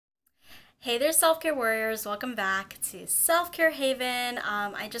Hey there, self-care warriors. Welcome back to Self-Care Haven.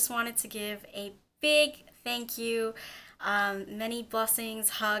 I just wanted to give a big thank you, many blessings,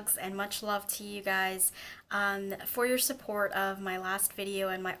 hugs, and much love to you guys for your support of my last video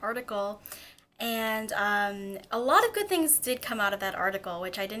and my article. And a lot of good things did come out of that article,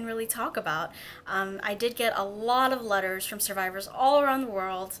 which I didn't really talk about. I did get a lot of letters from survivors all around the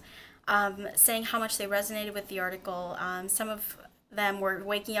world saying how much they resonated with the article. Some of them were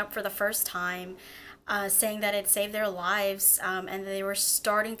waking up for the first time, saying that it saved their lives, and they were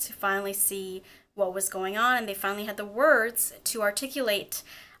starting to finally see what was going on, and they finally had the words to articulate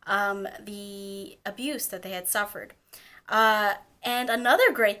the abuse that they had suffered. And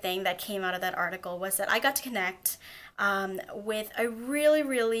another great thing that came out of that article was that I got to connect with a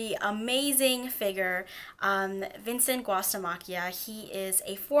really amazing figure, Vincent Guastamacchia. He is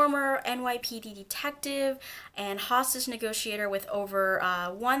a former NYPD detective and hostage negotiator with over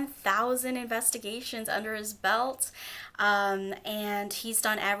 1,000 investigations under his belt. And he's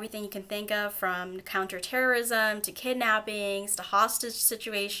done everything you can think of, from counterterrorism to kidnappings to hostage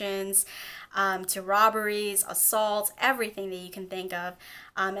situations, to robberies, assaults, everything that you can think of.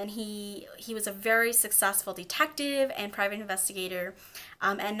 And he was a very successful detective and private investigator.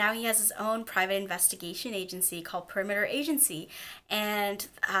 And now he has his own private investigation agency called Perimeter Agency. And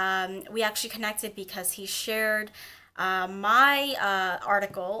we actually connected because he shared my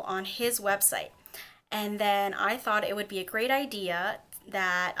article on his website. And then I thought it would be a great idea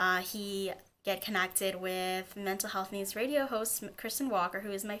that he get connected with Mental Health News radio host Kristen Walker,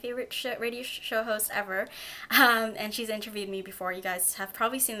 who is my favorite radio show host ever. And she's interviewed me before. You guys have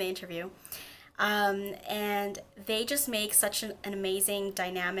probably seen the interview. And they just make such an amazing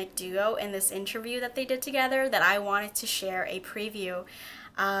dynamic duo in this interview that they did together that I wanted to share a preview.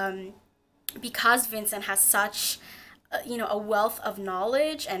 Because Vincent has such a wealth of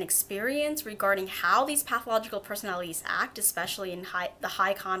knowledge and experience regarding how these pathological personalities act, especially in the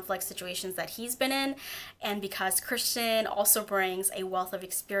high conflict situations that he's been in, and because Christian also brings a wealth of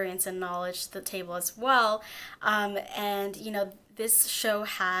experience and knowledge to the table as well. And this show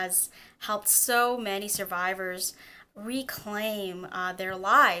has helped so many survivors reclaim their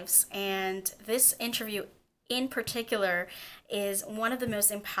lives, and this interview in particular is one of the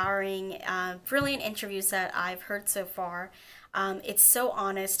most empowering, brilliant interviews that I've heard so far. It's so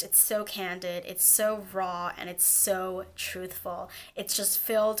honest, it's so candid, it's so raw, and it's so truthful. It's just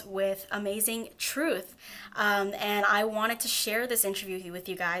filled with amazing truth. And I wanted to share this interview with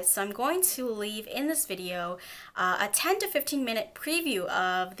you guys, so I'm going to leave in this video a 10 to 15 minute preview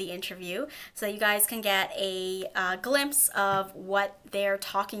of the interview so that you guys can get a glimpse of what they're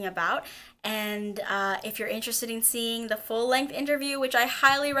talking about. And if you're interested in seeing the full-length interview, which I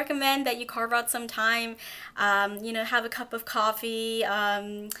highly recommend that you carve out some time, have a cup of coffee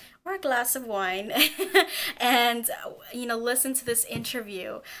or a glass of wine and listen to this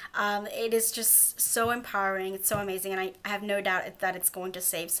interview. It is just so empowering, it's so amazing, and I have no doubt that it's going to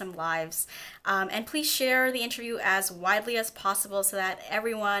save some lives. And please share the interview as widely as possible so that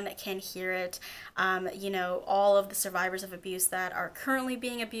everyone can hear it. All of the survivors of abuse that are currently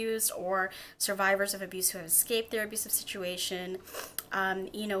being abused, or survivors of abuse who have escaped their abusive situation,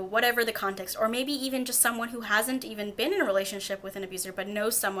 whatever the context, or maybe even just someone who hasn't even been in a relationship with an abuser but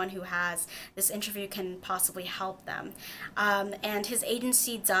knows someone who has. This interview can possibly help them. And his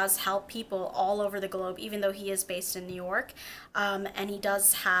agency does help people all over the globe, even though he is based in New York. And he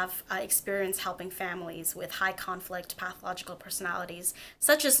does have experience helping families with high conflict pathological personalities,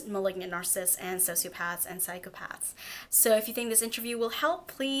 such as malignant narcissists and sociopaths and psychopaths. So if you think this interview will help,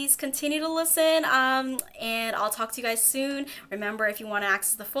 please continue to listen, and I'll talk to you guys soon. Remember, if you want to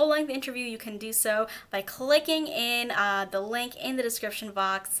access the full-length interview, you can do so by clicking in the link in the description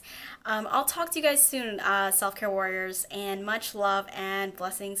box. I'll talk to you guys soon, self-care warriors, and much love and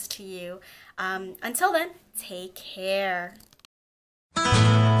blessings to you. Until then, take care.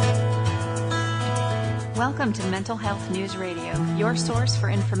 Welcome to Mental Health News Radio, your source for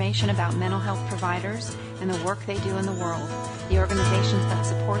information about mental health providers and the work they do in the world, the organizations that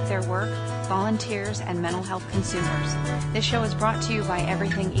support their work, volunteers, and mental health consumers. This show is brought to you by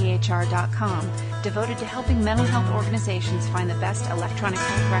EverythingEHR.com, devoted to helping mental health organizations find the best electronic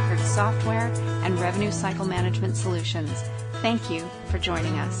health records software and revenue cycle management solutions. Thank you for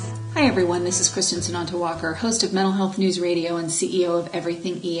joining us. Hi everyone, this is Kristen Sananta Walker, host of Mental Health News Radio and CEO of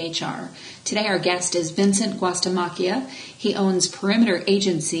Everything EHR. Today our guest is Vincent Guastamacchia. He owns Perimeter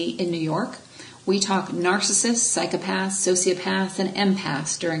Agency in New York. We talk narcissists, psychopaths, sociopaths, and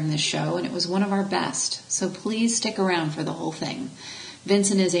empaths during this show, and it was one of our best, so please stick around for the whole thing.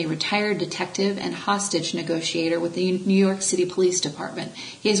 Vincent is a retired detective and hostage negotiator with the New York City Police Department.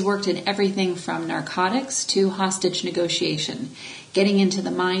 He has worked in everything from narcotics to hostage negotiation. Getting into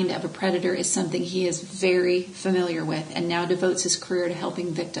the mind of a predator is something he is very familiar with and now devotes his career to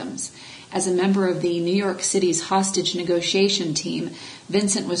helping victims. As a member of the New York City's hostage negotiation team,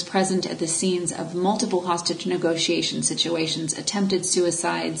 Vincent was present at the scenes of multiple hostage negotiation situations, attempted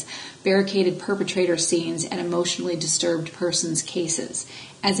suicides, barricaded perpetrator scenes, and emotionally disturbed persons cases.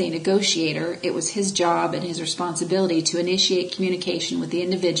 As a negotiator, it was his job and his responsibility to initiate communication with the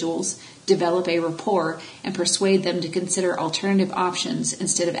individuals, develop a rapport, and persuade them to consider alternative options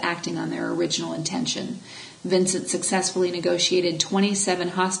instead of acting on their original intention. Vincent successfully negotiated 27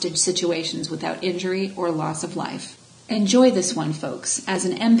 hostage situations without injury or loss of life. Enjoy this one, folks. As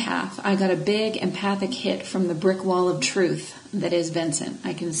an empath, I got a big empathic hit from the brick wall of truth that is Vincent.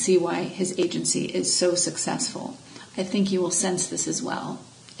 I can see why his agency is so successful. I think you will sense this as well.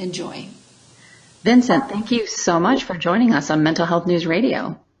 Enjoy. Vincent, thank you so much for joining us on Mental Health News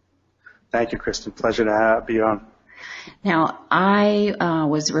Radio. Thank you, Kristen. Pleasure to be on. Now, I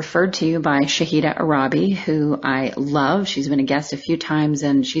was referred to you by Shahida Arabi, who I love. She's been a guest a few times,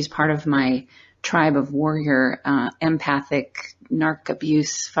 and she's part of my tribe of warrior, empathic, narc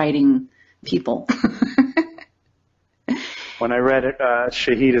abuse fighting people. When I read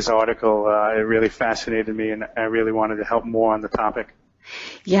Shahida's article, it really fascinated me, and I really wanted to help more on the topic.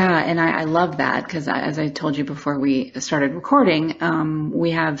 Yeah, and I love that because, as I told you before we started recording, we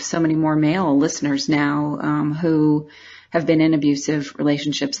have so many more male listeners now who have been in abusive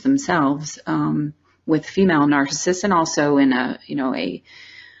relationships themselves with female narcissists, and also in a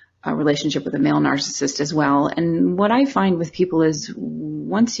relationship with a male narcissist as well. And what I find with people is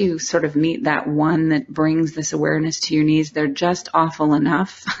once you sort of meet that one that brings this awareness to your knees, they're just awful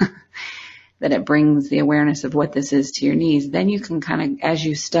enough that it brings the awareness of what this is to your knees. Then you can kind of, as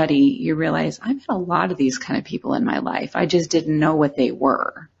you study, you realize I've had a lot of these kind of people in my life. I just didn't know what they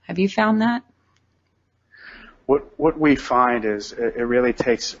were. Have you found that? What we find is it really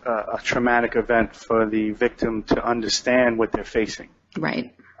takes a traumatic event for the victim to understand what they're facing.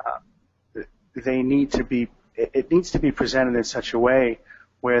 Right. It needs to be presented in such a way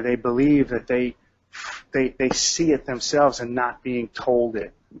where they believe that they see it themselves and not being told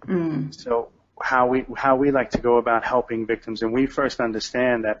it. Mm. So how we like to go about helping victims, and we first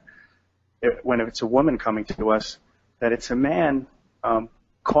understand that when it's a woman coming to us, that it's a man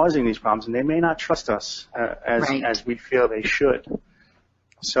causing these problems, and they may not trust us as we feel they should.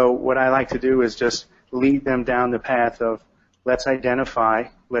 So what I like to do is just lead them down the path of let's identify,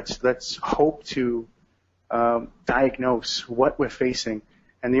 let's hope to diagnose what we're facing,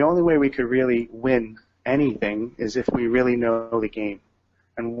 and the only way we could really win anything is if we really know the game.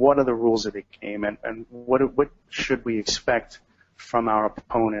 And what are the rules of the game, and what should we expect from our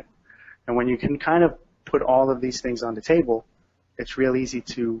opponent? And when you can kind of put all of these things on the table, it's real easy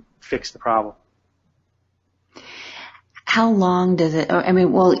to fix the problem. How long does it,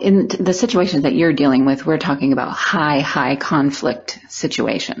 in the situations that you're dealing with, we're talking about high conflict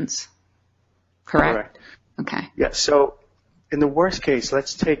situations, correct? Okay. Yeah, so in the worst case,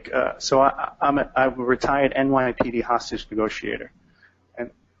 let's take, I'm a retired NYPD hostage negotiator.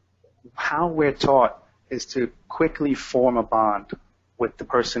 How we're taught is to quickly form a bond with the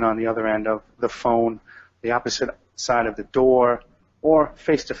person on the other end of the phone, the opposite side of the door, or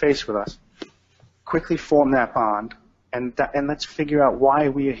face-to-face with us. Quickly form that bond, and let's figure out why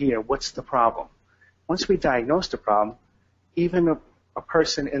we are here. What's the problem? Once we diagnose the problem, even a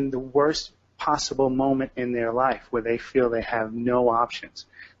person in the worst possible moment in their life where they feel they have no options,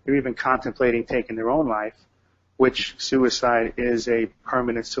 they're even contemplating taking their own life, which suicide is a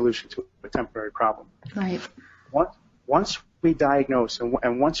permanent solution to a temporary problem. Right. Once we diagnose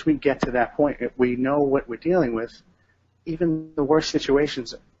and once we get to that point, if we know what we're dealing with, even the worst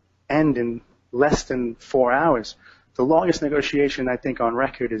situations end in less than 4 hours. The longest negotiation, I think, on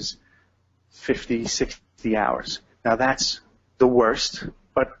record is 50, 60 hours. Now, that's the worst,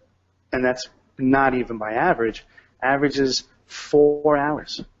 and that's not even by average. Average is 4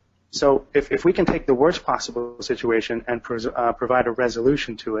 hours. So if we can take the worst possible situation and provide a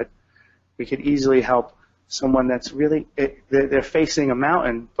resolution to it, we could easily help someone that's really, they're facing a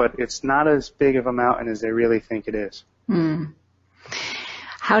mountain, but it's not as big of a mountain as they really think it is. Mm.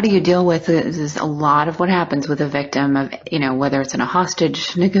 How do you deal with this? Is a lot of what happens with a victim of, whether it's in a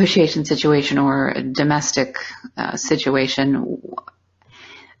hostage negotiation situation or a domestic situation,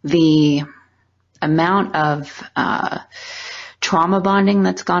 the amount of trauma bonding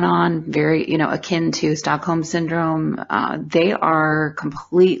that's gone on, very, akin to Stockholm Syndrome. They are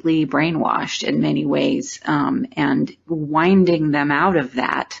completely brainwashed in many ways. And winding them out of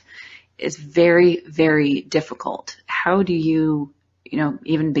that is very, very difficult. How do you,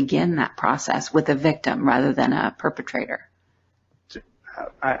 even begin that process with a victim rather than a perpetrator?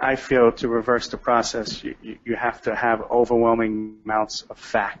 I feel to reverse the process, you have to have overwhelming amounts of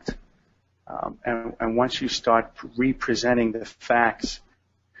fact. And once you start representing the facts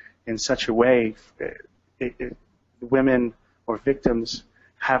in such a way, women or victims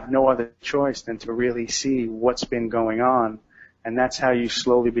have no other choice than to really see what's been going on. And that's how you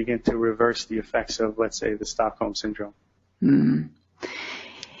slowly begin to reverse the effects of, let's say, the Stockholm Syndrome. Mm.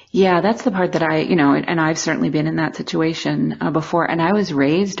 Yeah, that's the part that and I've certainly been in that situation before. And I was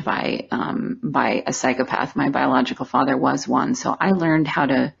raised by a psychopath. My biological father was one. So I learned how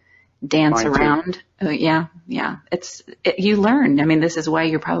to dance around. Yeah. You learn. I mean, this is why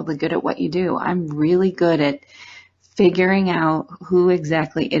you're probably good at what you do. I'm really good at figuring out who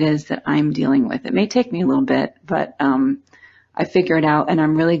exactly it is that I'm dealing with. It may take me a little bit, but I figure it out, and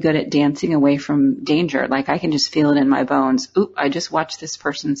I'm really good at dancing away from danger. Like, I can just feel it in my bones. Oop, I just watched this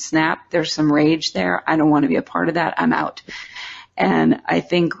person snap. There's some rage there. I don't want to be a part of that. I'm out. And I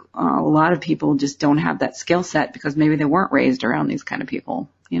think a lot of people just don't have that skill set because maybe they weren't raised around these kind of people,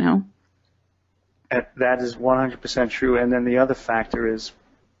 That is 100% true. And then the other factor is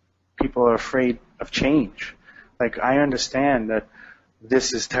people are afraid of change. Like, I understand that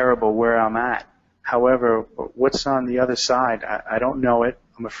this is terrible where I'm at. However, what's on the other side? I don't know it.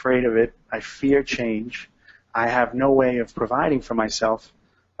 I'm afraid of it. I fear change. I have no way of providing for myself.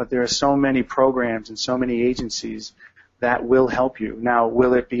 But there are so many programs and so many agencies that will help you. Now,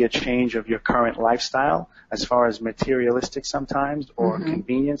 will it be a change of your current lifestyle as far as materialistic sometimes or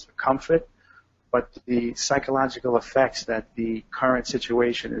convenience or comfort? But the psychological effects that the current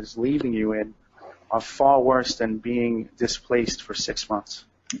situation is leaving you in are far worse than being displaced for 6 months.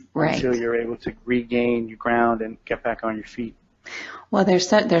 Right. Until you're able to regain your ground and get back on your feet. Well, there's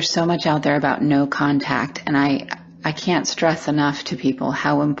so much out there about no contact, and I can't stress enough to people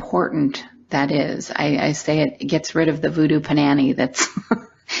how important that is. I say it gets rid of the voodoo panani that's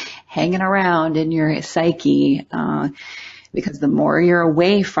hanging around in your psyche, because the more you're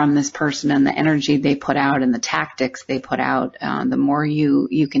away from this person and the energy they put out and the tactics they put out, the more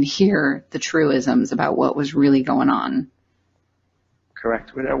you can hear the truisms about what was really going on.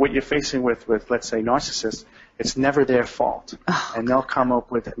 Correct. What you're facing with, let's say, narcissists, it's never their fault. Oh, and they'll come up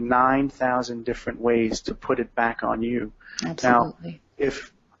with 9,000 different ways to put it back on you. Absolutely. Now,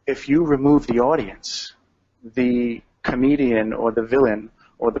 if you remove the audience, the comedian or the villain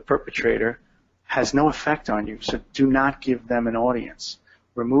or the perpetrator has no effect on you. So do not give them an audience.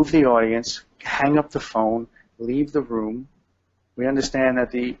 Remove the audience, hang up the phone, leave the room. We understand that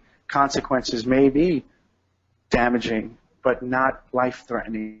the consequences may be damaging, but not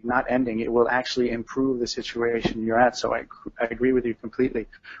life-threatening, not ending. It will actually improve the situation you're at. So I agree with you completely.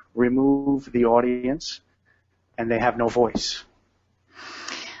 Remove the audience, and they have no voice.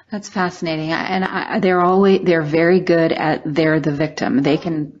 That's fascinating. And they're very good at they're the victim. They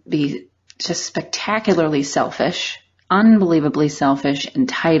can be just spectacularly selfish, unbelievably selfish,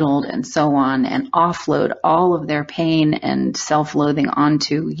 entitled, and so on, and offload all of their pain and self-loathing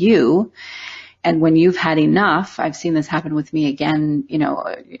onto you. And when you've had enough, I've seen this happen with me again,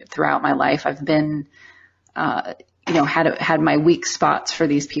 throughout my life. I've been, had my weak spots for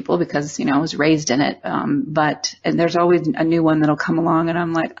these people because, I was raised in it. And there's always a new one that'll come along and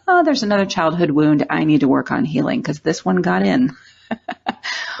I'm like, oh, there's another childhood wound I need to work on healing because this one got in.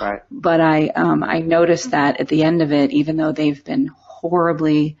 Right. But I noticed that at the end of it, even though they've been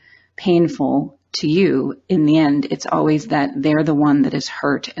horribly painful to you, in the end, it's always that they're the one that is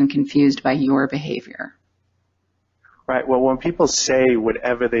hurt and confused by your behavior. Right. Well, when people say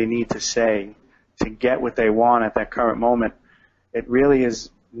whatever they need to say to get what they want at that current moment, it really is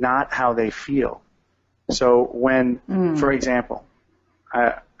not how they feel. So when, for example,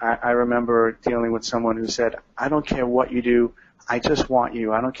 I remember dealing with someone who said, I don't care what you do, I just want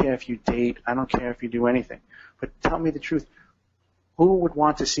you. I don't care if you date, I don't care if you do anything. But tell me the truth. Who would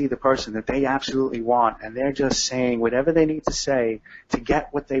want to see the person that they absolutely want, and they're just saying whatever they need to say to get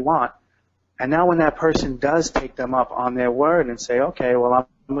what they want? And now when that person does take them up on their word and say, okay, well,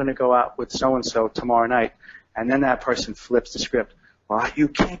 I'm going to go out with so-and-so tomorrow night, and then that person flips the script. Well, you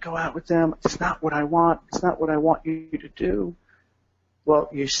can't go out with them. It's not what I want. It's not what I want you to do. Well,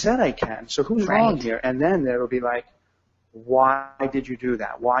 you said I can, so who's wrong here? And then there will be like, why did you do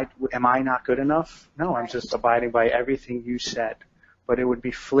that? Why am I not good enough? No, I'm just abiding by everything you said. But it would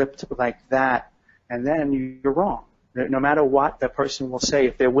be flipped like that, and then you're wrong. No matter what the person will say,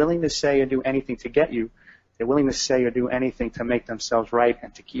 if they're willing to say or do anything to get you, they're willing to say or do anything to make themselves right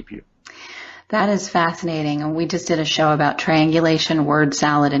and to keep you. That is fascinating. And we just did a show about triangulation, word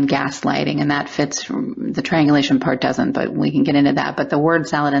salad, and gaslighting, and that fits. The triangulation part doesn't, but we can get into that. But the word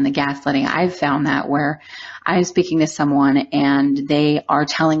salad and the gaslighting, I've found that where I'm speaking to someone and they are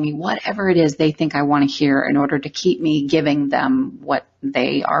telling me whatever it is they think I want to hear in order to keep me giving them what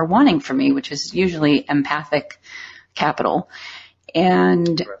they are wanting from me, which is usually empathic capital.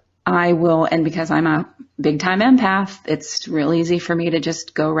 And I will, and because I'm a big time empath, it's real easy for me to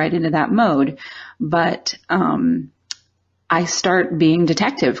just go right into that mode. But I start being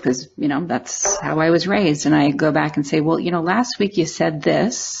detective because, that's how I was raised. And I go back and say, well, last week you said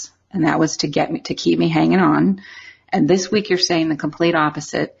this, and that was to get me, to keep me hanging on. And this week you're saying the complete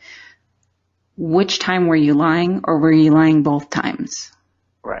opposite. Which time were you lying, or were you lying both times?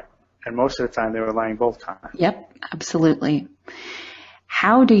 Right. And most of the time they were lying both times. Yep, absolutely.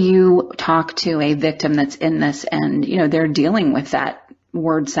 How do you talk to a victim that's in this and, they're dealing with that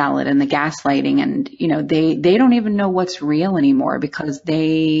word salad and the gaslighting and, they don't even know what's real anymore because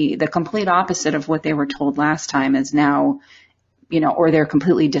the complete opposite of what they were told last time is now, or they're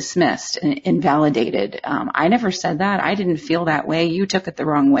completely dismissed and invalidated. I never said that. I didn't feel that way. You took it the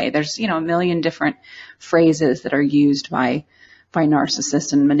wrong way. There's, a million different phrases that are used by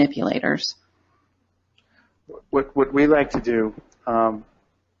narcissists and manipulators. What we like to do,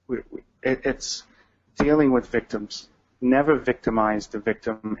 it's dealing with victims. Never victimize the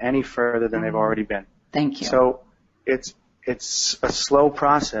victim any further than they've already been. Thank you. So it's a slow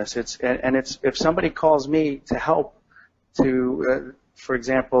process. It's if somebody calls me to help for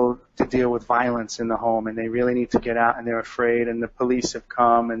example, to deal with violence in the home, and they really need to get out and they're afraid, and the police have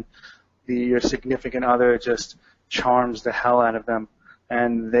come, and your significant other just charms the hell out of them,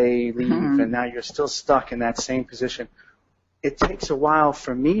 and they leave, and now you're still stuck in that same position. It takes a while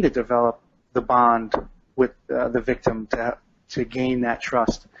for me to develop the bond with the victim to gain that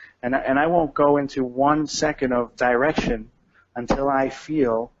trust. And I won't go into 1 second of direction until I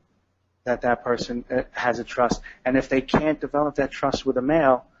feel that person has a trust. And if they can't develop that trust with a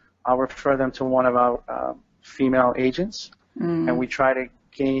male, I'll refer them to one of our female agents, and we try to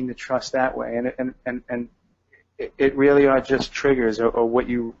gain the trust that way. And it really are just triggers or what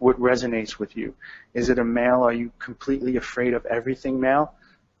resonates with you. Is it a male? Are you completely afraid of everything male?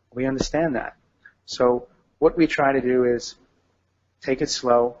 We understand that. So what we try to do is take it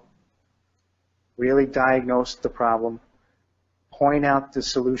slow, really diagnose the problem, point out the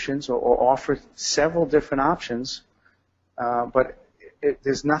solutions or offer several different options, but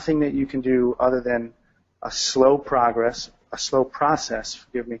there's nothing that you can do other than a slow process,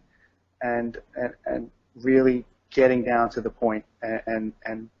 and really getting down to the point and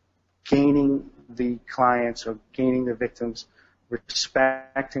gaining the clients or gaining the victims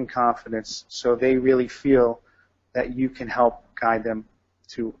respect and confidence so they really feel that you can help guide them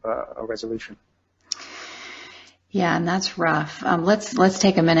to a resolution. Yeah, and that's rough. Let's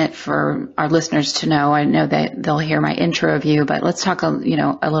take a minute for our listeners to know. I know that they'll hear my intro of you, but let's talk a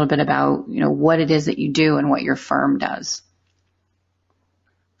little bit about what it is that you do and what your firm does.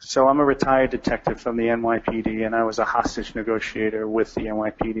 So I'm a retired detective from the NYPD, and I was a hostage negotiator with the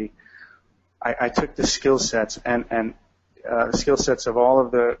NYPD. I took the skill sets and the skill sets of all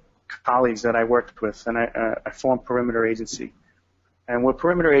of the colleagues that I worked with, and I formed Perimeter Agency. And what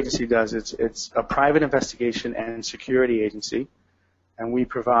Perimeter Agency does, it's a private investigation and security agency, and we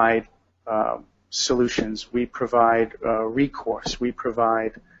provide solutions. We provide recourse. We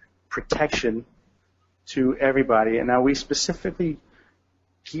provide protection to everybody. And now we specifically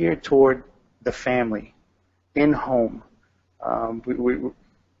gear toward the family, in home. We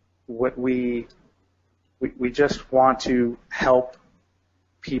just want to help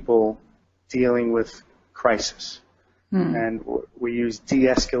people dealing with crisis. And we use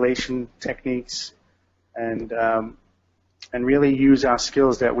de-escalation techniques and really use our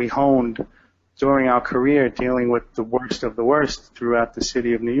skills that we honed during our career dealing with the worst of the worst throughout the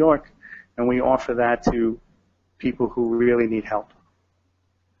city of New York, and we offer that to people who really need help.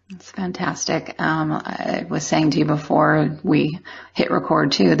 That's fantastic. I was saying to you before we hit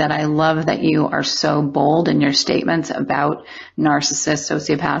record too that I love that you are so bold in your statements about narcissists,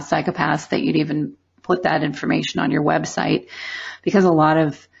 sociopaths, psychopaths, that you'd even put that information on your website, because a lot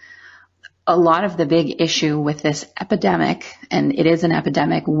of the big issue with this epidemic, and it is an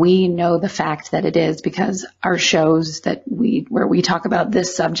epidemic, we know the fact that it is because our shows where we talk about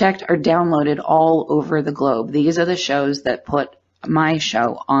this subject are downloaded all over the globe. These are the shows that put my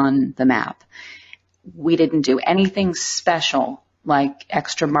show on the map. We didn't do anything special like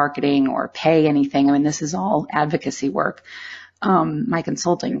extra marketing or pay anything. I mean, this is all advocacy work. My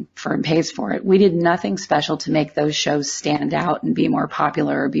consulting firm pays for it. We did nothing special to make those shows stand out and be more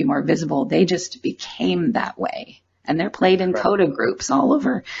popular or be more visible. They just became that way. And they're played in CODA groups all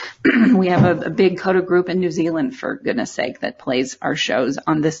over. We have a big CODA group in New Zealand, for goodness sake, that plays our shows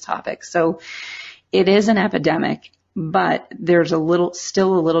on this topic. So it is an epidemic, but there's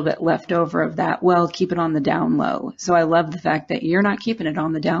still a little bit left over of that. Well, keep it on the down low. So I love the fact that you're not keeping it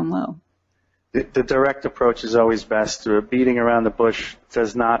on the down low. The direct approach is always best. Beating around the bush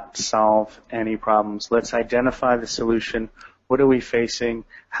does not solve any problems. Let's identify the solution. What are we facing?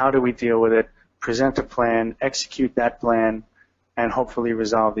 How do we deal with it? Present a plan, execute that plan, and hopefully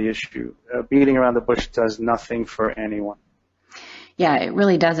resolve the issue. Beating around the bush does nothing for anyone. Yeah, it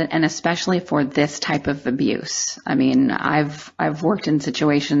really doesn't, and especially for this type of abuse. I mean, I've worked in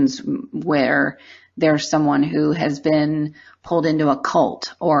situations where there's someone who has been pulled into a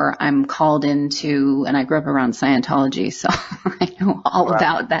cult, or I'm called into, and I grew up around Scientology, so I know all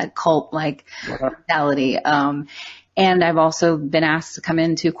about that cult-like mentality. And I've also been asked to come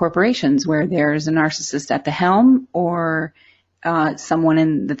into corporations where there's a narcissist at the helm, or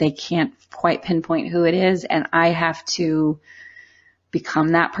someone that they can't quite pinpoint who it is, and I have to become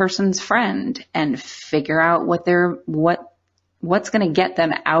that person's friend and figure out what's going to get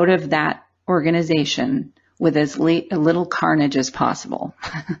them out of that organization with as little carnage as possible.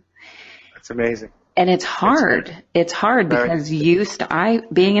 That's amazing. And it's hard. It's hard because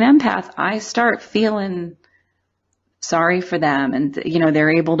being an empath, I start feeling sorry for them, and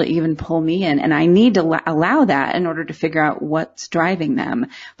they're able to even pull me in, and I need to allow that in order to figure out what's driving them.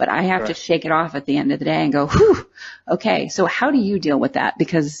 But I have to shake it off at the end of the day and go, whew, okay, so how do you deal with that?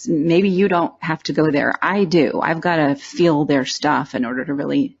 Because maybe you don't have to go there. I do. I've got to feel their stuff in order to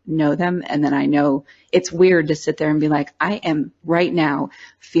really know them. And then I know it's weird to sit there and be like, I am right now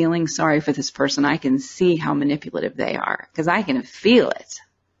feeling sorry for this person. I can see how manipulative they are because I can feel it.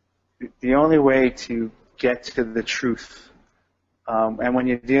 The only way to get to the truth, and when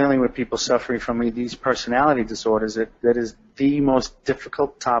you're dealing with people suffering from these personality disorders, that is the most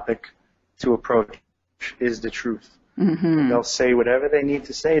difficult topic to approach, is the truth. Mm-hmm. They'll say whatever they need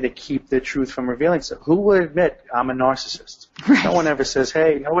to say to keep the truth from revealing. So who would admit I'm a narcissist? Right. No one ever says,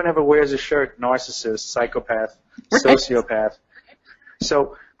 hey, no one ever wears a shirt, narcissist, psychopath, sociopath.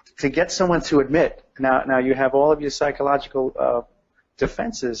 So to get someone to admit, now you have all of your psychological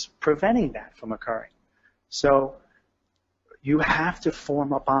defenses preventing that from occurring. So you have to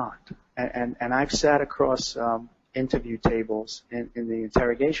form a bond. And I've sat across interview tables in the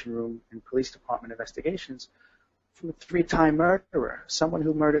interrogation room in police department investigations from a 3-time murderer, someone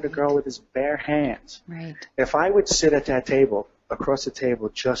who murdered a girl with his bare hands. Right. If I would sit at that table, across the table,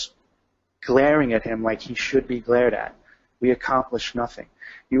 just glaring at him like he should be glared at, we accomplish nothing.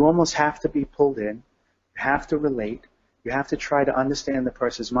 You almost have to be pulled in. You have to relate. You have to try to understand the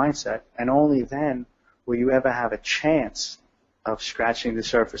person's mindset, and only then will you ever have a chance of scratching the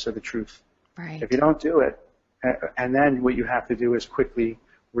surface of the truth. Right. If you don't do it, and then what you have to do is quickly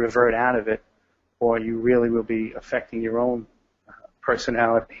revert out of it, or you really will be affecting your own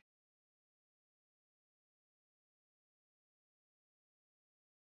personality.